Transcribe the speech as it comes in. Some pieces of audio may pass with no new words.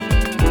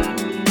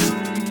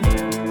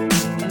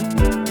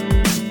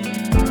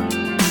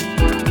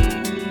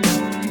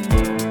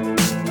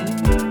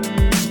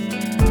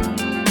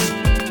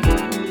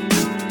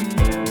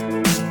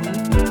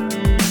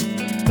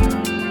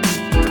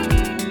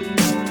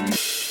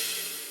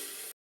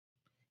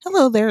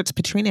Hello there, it's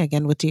Katrina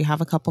again with Do You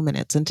Have a Couple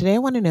Minutes? And today I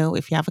want to know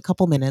if you have a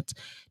couple minutes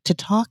to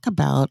talk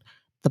about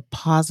the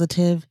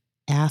positive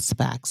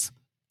aspects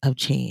of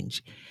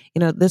change.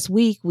 This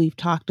week we've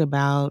talked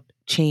about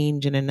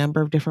change in a number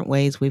of different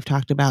ways. We've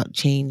talked about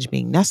change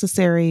being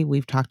necessary,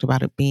 we've talked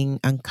about it being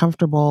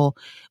uncomfortable,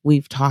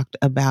 we've talked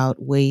about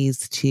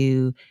ways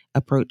to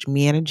approach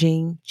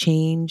managing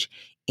change.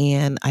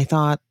 And I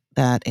thought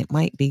that it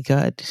might be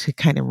good to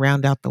kind of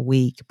round out the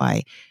week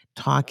by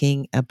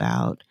talking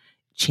about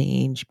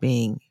change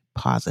being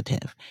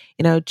positive.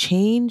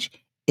 Change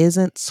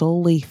isn't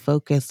solely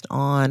focused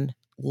on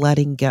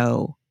letting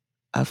go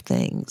of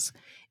things,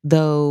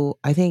 though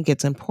I think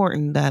it's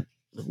important that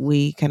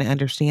we kind of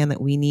understand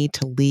that we need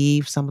to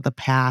leave some of the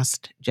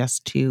past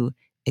just to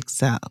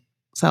excel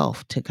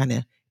self to kind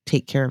of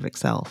take care of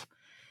itself.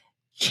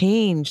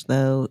 Change,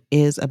 though,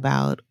 is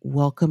about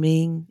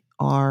welcoming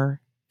our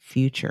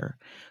future.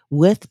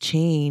 With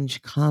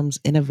change comes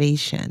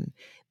innovation.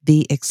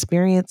 The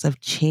experience of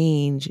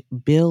change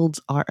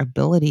builds our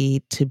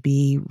ability to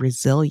be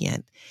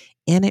resilient,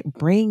 and it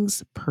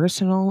brings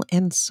personal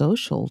and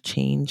social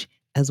change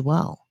as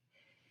well.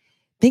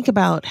 Think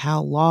about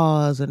how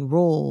laws and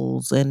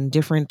rules and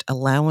different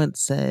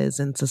allowances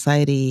in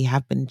society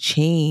have been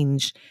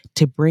changed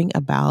to bring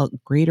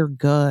about greater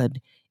good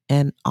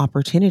and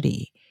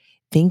opportunity.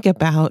 Think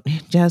about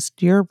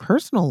just your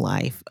personal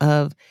life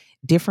of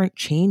different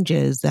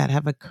changes that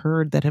have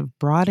occurred that have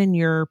broadened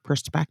your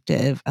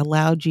perspective,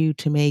 allowed you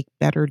to make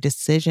better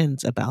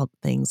decisions about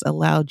things,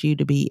 allowed you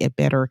to be a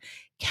better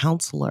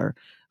counselor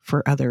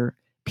for other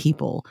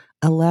people,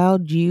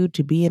 allowed you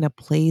to be in a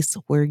place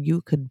where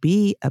you could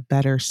be a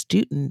better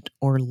student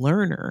or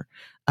learner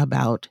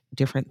about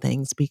different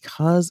things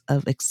because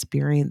of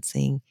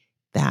experiencing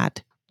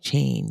that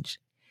change.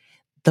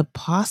 The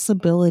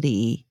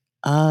possibility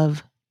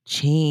of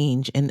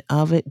change and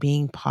of it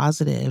being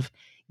positive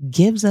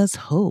gives us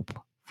hope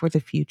for the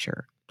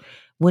future.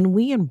 When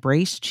we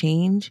embrace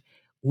change,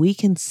 we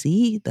can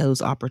see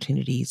those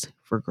opportunities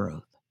for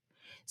growth.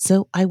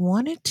 So I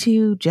wanted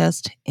to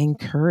just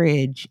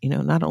encourage,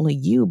 not only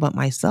you, but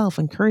myself,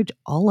 encourage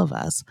all of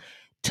us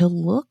to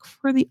look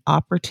for the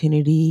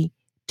opportunity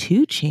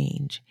to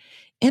change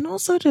and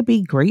also to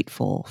be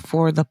grateful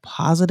for the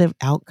positive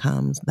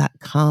outcomes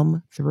that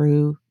come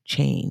through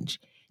change.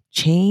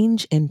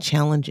 Change and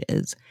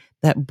challenges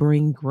that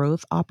bring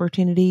growth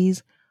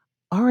opportunities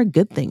are a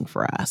good thing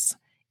for us.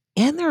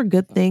 And they're a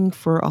good thing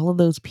for all of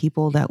those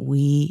people that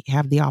we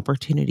have the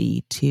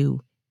opportunity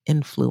to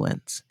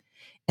influence.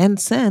 And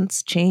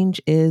since change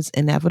is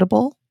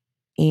inevitable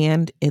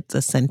and it's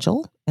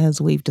essential, as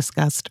we've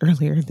discussed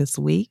earlier this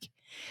week,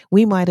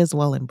 we might as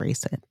well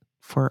embrace it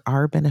for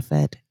our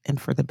benefit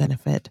and for the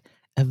benefit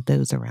of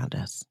those around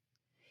us.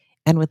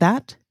 And with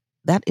that,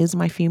 that is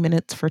my few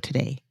minutes for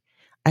today.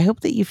 I hope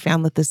that you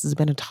found that this has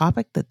been a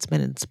topic that's been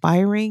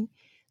inspiring,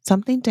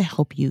 something to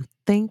help you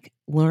think,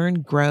 learn,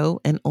 grow,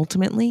 and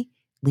ultimately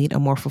lead a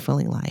more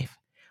fulfilling life.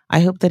 I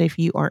hope that if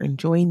you are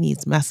enjoying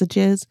these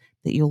messages,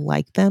 that you'll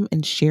like them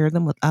and share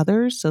them with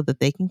others so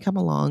that they can come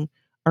along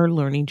our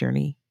learning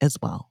journey as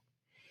well.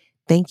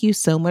 Thank you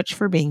so much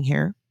for being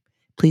here.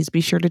 Please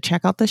be sure to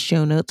check out the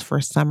show notes for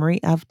a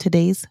summary of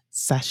today's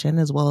session,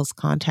 as well as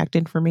contact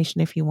information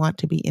if you want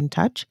to be in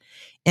touch,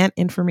 and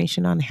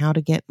information on how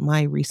to get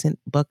my recent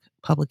book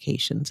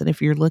publications. And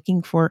if you're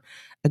looking for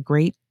a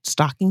great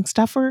stocking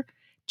stuffer,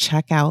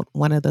 check out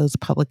one of those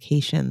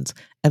publications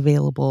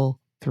available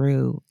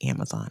through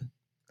Amazon.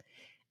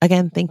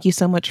 Again, thank you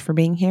so much for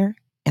being here,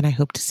 and I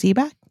hope to see you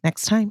back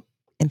next time.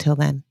 Until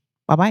then,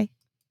 bye bye.